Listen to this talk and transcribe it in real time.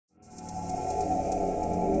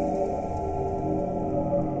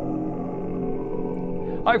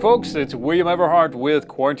Hi folks, it's William Everhart with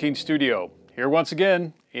Quarantine Studio, here once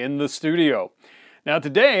again in the studio. Now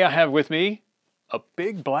today I have with me a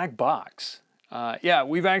big black box. Yeah,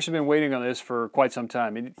 we've actually been waiting on this for quite some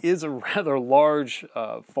time. It is a rather large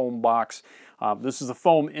foam box. This is a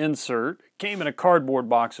foam insert. It came in a cardboard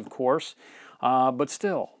box, of course, but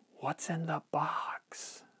still, what's in the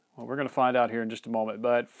box? Well, we're going to find out here in just a moment,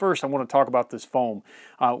 but first I want to talk about this foam.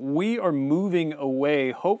 We are moving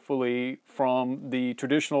away, hopefully, from the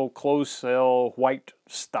traditional closed cell white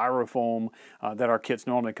styrofoam that our kits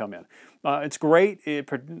normally come in. It's great, it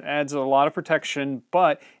adds a lot of protection,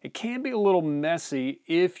 but it can be a little messy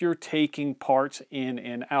if you're taking parts in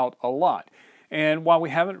and out a lot. And while we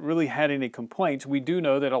haven't really had any complaints, we do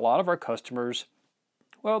know that a lot of our customers,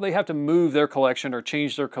 well, they have to move their collection or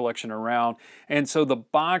change their collection around, and so the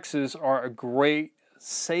boxes are a great,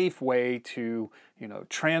 safe way to,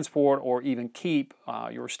 transport or even keep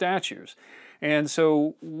your statues. And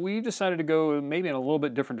so we decided to go maybe in a little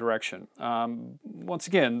bit different direction. Once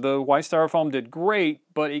again, the white styrofoam did great,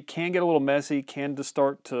 but it can get a little messy, can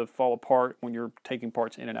start to fall apart when you're taking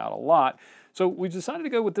parts in and out a lot. So we decided to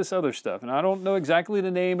go with this other stuff, and I don't know exactly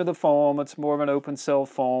the name of the foam. It's more of an open cell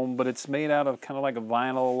foam, but it's made out of kind of like a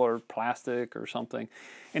vinyl or plastic or something,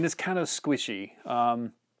 and it's kind of squishy.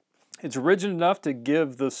 It's rigid enough to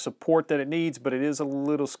give the support that it needs, but it is a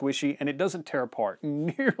little squishy, and it doesn't tear apart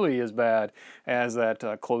nearly as bad as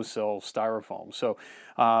that closed cell styrofoam. So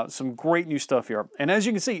some great new stuff here. And as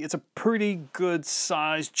you can see, it's a pretty good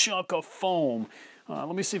sized chunk of foam.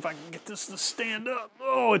 Let me see if I can get this to stand up.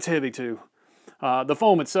 Oh, it's heavy too. The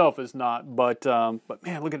foam itself is not, but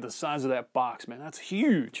man, look at the size of that box, man. That's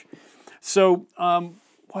huge. So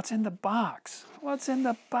what's in the box? What's in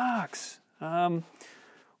the box?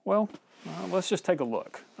 Well, let's just take a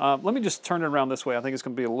look. Let me just turn it around this way. I think it's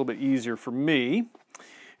going to be a little bit easier for me.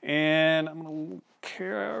 And I'm going to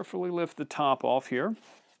carefully lift the top off here.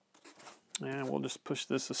 And we'll just push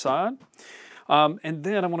this aside. And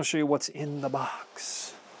then I want to show you what's in the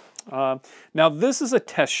box. Now this is a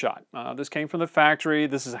test shot. This came from the factory.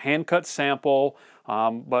 This is a hand-cut sample,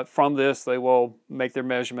 but from this they will make their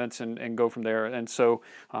measurements and go from there. And so,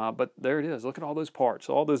 but there it is. Look at all those parts,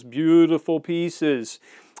 all those beautiful pieces.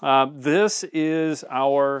 This is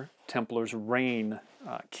our Templar's Reign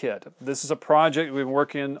kit. This is a project we've been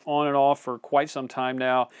working on and off for quite some time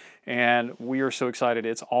now, and we are so excited.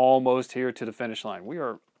 It's almost here to the finish line. We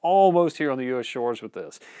are almost here on the U.S. shores with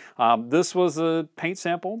this. This was a paint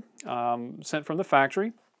sample sent from the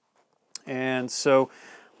factory. And so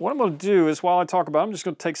what I'm going to do is, while I talk about it, I'm just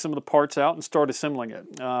going to take some of the parts out and start assembling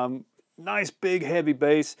it. Nice big heavy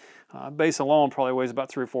base. Base alone probably weighs about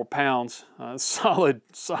 3 or 4 pounds. Solid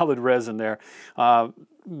resin there.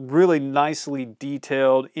 Really nicely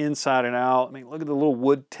detailed inside and out. I mean, look at the little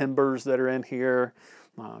wood timbers that are in here.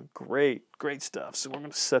 Great stuff. So we're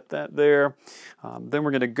going to set that there. Then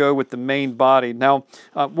we're going to go with the main body. Now,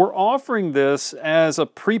 we're offering this as a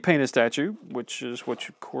pre-painted statue, which is what,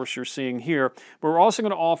 of course, you're seeing here. But we're also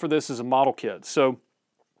going to offer this as a model kit. So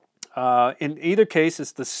in either case,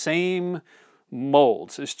 it's the same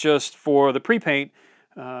molds. It's just for the pre-paint,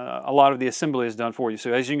 a lot of the assembly is done for you.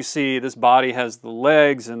 So as you can see, this body has the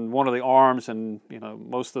legs and one of the arms, and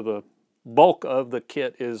most of the bulk of the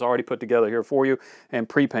kit is already put together here for you and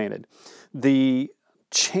pre-painted. The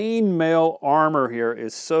chainmail armor here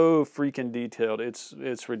is so freaking detailed.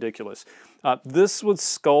 It's ridiculous. This was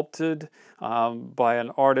sculpted by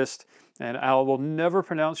an artist, and I will never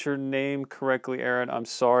pronounce your name correctly, Aaron. I'm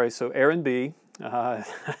sorry. So Aaron B. I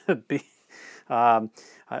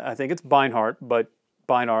think it's Beinhart, but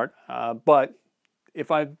but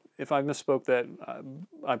if I misspoke that,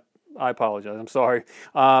 I apologize. I'm sorry.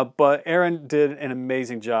 But Aaron did an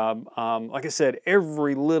amazing job. Like I said,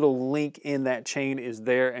 every little link in that chain is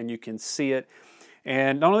there, and you can see it.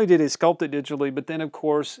 And not only did he sculpt it digitally, but then, of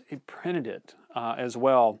course, he printed it as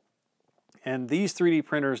well. And these 3D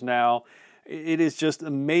printers now, it is just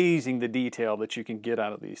amazing the detail that you can get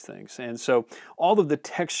out of these things. And so all of the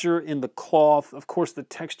texture in the cloth, of course, the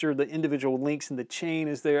texture, the individual links in the chain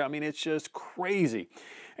is there. I mean, it's just crazy.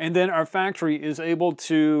 And then our factory is able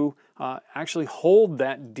to actually hold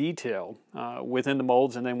that detail within the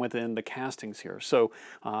molds and then within the castings here. So,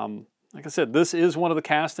 like I said, this is one of the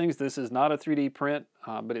castings. This is not a 3D print,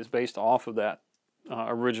 but it's based off of that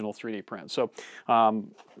original 3D print. So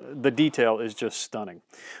the detail is just stunning.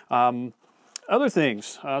 Other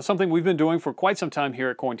things, something we've been doing for quite some time here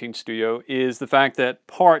at Quarantine Studio is the fact that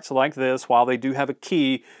parts like this, while they do have a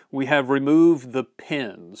key, we have removed the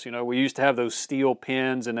pins. You know, we used to have those steel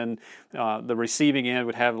pins, and then the receiving end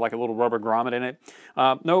would have like a little rubber grommet in it.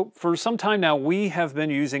 No, for some time now we have been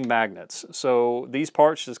using magnets. So these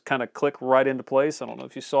parts just kind of click right into place. I don't know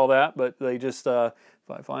if you saw that, but they just, if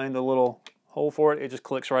I find the little hole for it, it just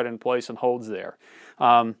clicks right in place and holds there.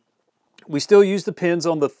 We still use the pins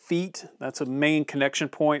on the feet. That's a main connection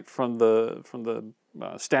point from the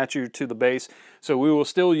statue to the base. So we will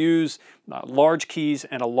still use large keys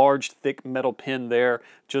and a large thick metal pin there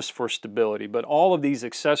just for stability. But all of these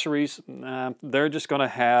accessories, they're just going to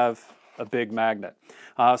have a big magnet.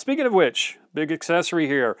 Speaking of which, big accessory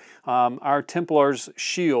here, our Templar's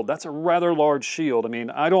shield. That's a rather large shield. I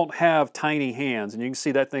mean, I don't have tiny hands, and you can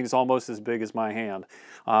see that thing's almost as big as my hand.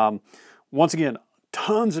 Once again,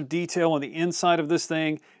 tons of detail on the inside of this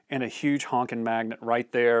thing and a huge honking magnet right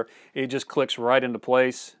there. It just clicks right into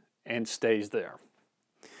place and stays there.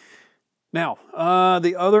 Now,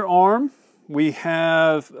 the other arm, we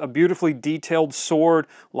have a beautifully detailed sword,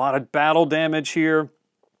 a lot of battle damage here,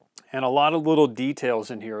 and a lot of little details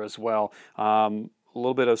in here as well. A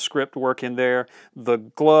little bit of script work in there. The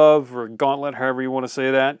glove or gauntlet, however you want to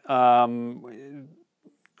say that,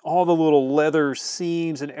 all the little leather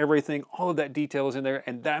seams and everything, all of that detail is in there,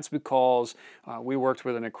 and that's because we worked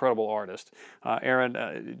with an incredible artist.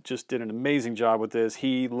 Aaron just did an amazing job with this.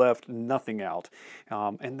 He left nothing out,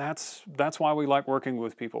 and that's why we like working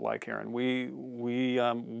with people like Aaron. We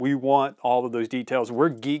want all of those details. We're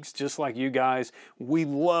geeks just like you guys. We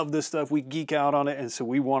love this stuff. We geek out on it, and so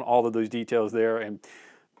we want all of those details there, and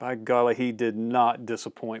by golly, he did not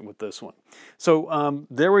disappoint with this one. So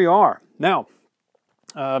there we are. Now,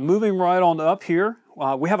 moving right on up here,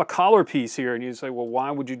 we have a collar piece here, and you say, well,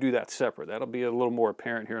 why would you do that separate? That'll be a little more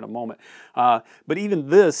apparent here in a moment. But even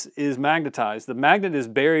this is magnetized. The magnet is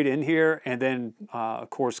buried in here and then, of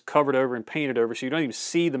course, covered over and painted over, so you don't even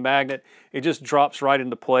see the magnet. It just drops right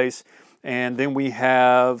into place. And then we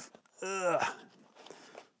have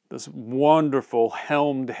this wonderful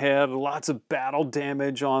helmed head, lots of battle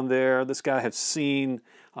damage on there. This guy has seen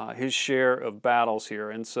his share of battles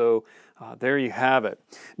here, and so there you have it.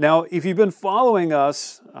 Now, if you've been following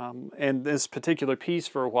us and this particular piece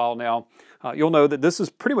for a while now, you'll know that this is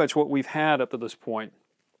pretty much what we've had up to this point.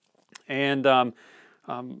 And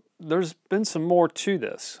there's been some more to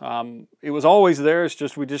this. It was always there, it's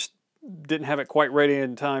just we just didn't have it quite ready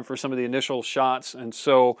in time for some of the initial shots, and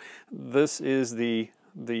so this is the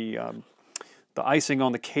icing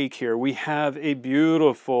on the cake here. We have a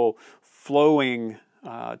beautiful flowing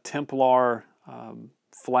Templar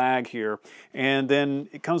flag here, and then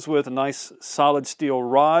it comes with a nice solid steel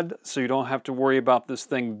rod, so you don't have to worry about this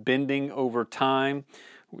thing bending over time.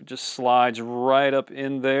 It just slides right up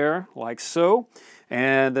in there like so,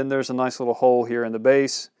 and then there's a nice little hole here in the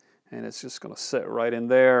base, and it's just going to sit right in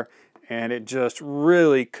there, and it just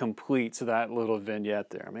really completes that little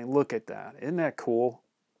vignette there. I mean, look at that. Isn't that cool?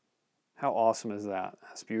 How awesome is that?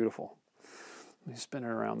 That's beautiful. Let me spin it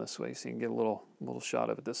around this way so you can get a little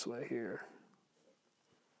shot of it this way here.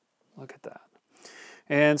 Look at that.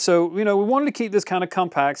 And so, you know, we wanted to keep this kind of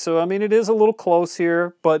compact. So, I mean, it is a little close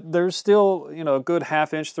here, but there's still, you know, a good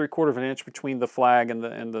 ½ inch, ¾ of an inch between the flag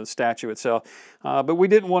and the statue itself. But we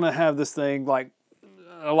didn't want to have this thing like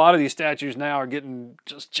a lot of these statues now are getting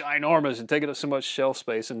just ginormous and taking up so much shelf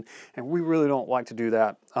space, and we really don't like to do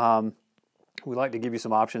that. We like to give you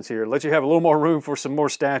some options here, let you have a little more room for some more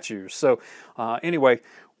statues. So anyway,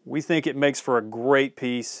 we think it makes for a great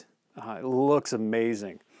piece. It looks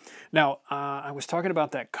amazing. Now, I was talking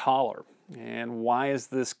about that collar, and why is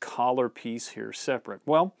this collar piece here separate?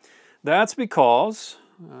 Well, that's because,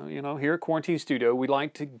 you know, here at Quarantine Studio, we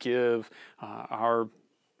like to give our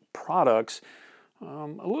products a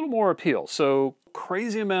little more appeal. So,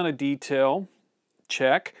 crazy amount of detail,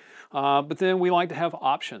 check, but then we like to have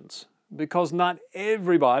options, because not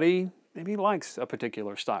everybody maybe likes a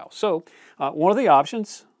particular style. So, one of the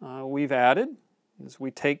options we've added is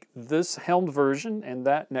we take this helmed version and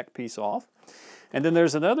that neck piece off. And then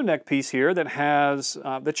there's another neck piece here that has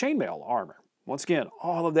the chainmail armor. Once again,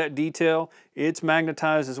 all of that detail, it's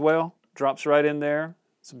magnetized as well, drops right in there.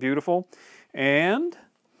 It's beautiful. And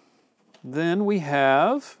then we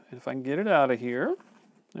have, if I can get it out of here,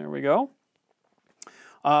 there we go,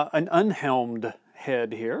 an unhelmed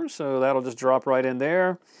head here. So that'll just drop right in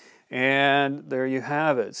there. And there you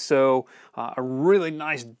have it. So a really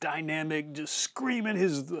nice dynamic, just screaming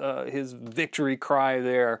his victory cry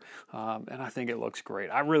there. And I think it looks great.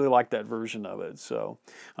 I really like that version of it. So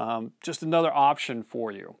just another option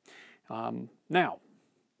for you. Now,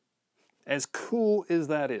 as cool as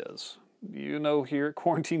that is, you know, here at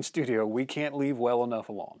Quarantine Studio, we can't leave well enough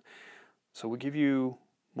alone. So we give you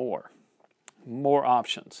more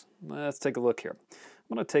options. Let's take a look here.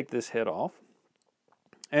 I'm going to take this head off.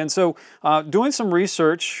 And so doing some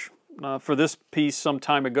research for this piece some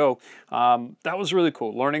time ago, that was really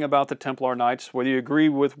cool. Learning about the Templar Knights, whether you agree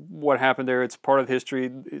with what happened there, it's part of history.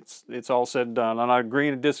 It's all said and done. I'm not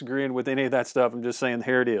agreeing and disagreeing with any of that stuff. I'm just saying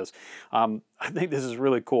here it is. I think this is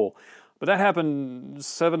really cool. But that happened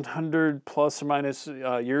 700 plus or minus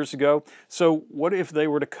years ago. So what if they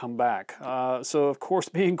were to come back? So of course,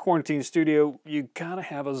 being Quarantine Studio, you gotta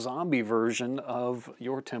have a zombie version of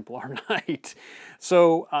your Templar Knight.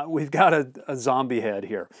 So we've got a zombie head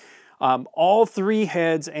here. All three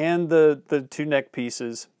heads and the two neck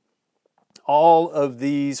pieces, all of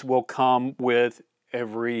these will come with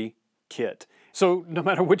every kit. So no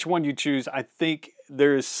matter which one you choose, I think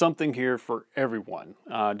there is something here for everyone,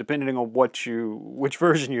 depending on which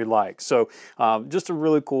version you like. So just a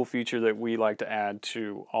really cool feature that we like to add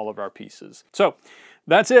to all of our pieces. So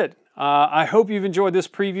that's it. I hope you've enjoyed this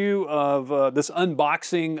preview of this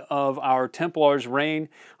unboxing of our Templar's Reign.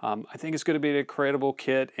 I think it's going to be an incredible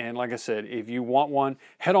kit, and like I said, if you want one,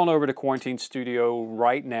 head on over to Quarantine Studio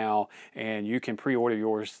right now and you can pre-order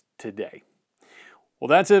yours today. Well,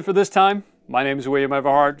 that's it for this time. My name is William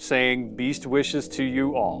Everhart, saying beast wishes to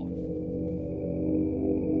you all.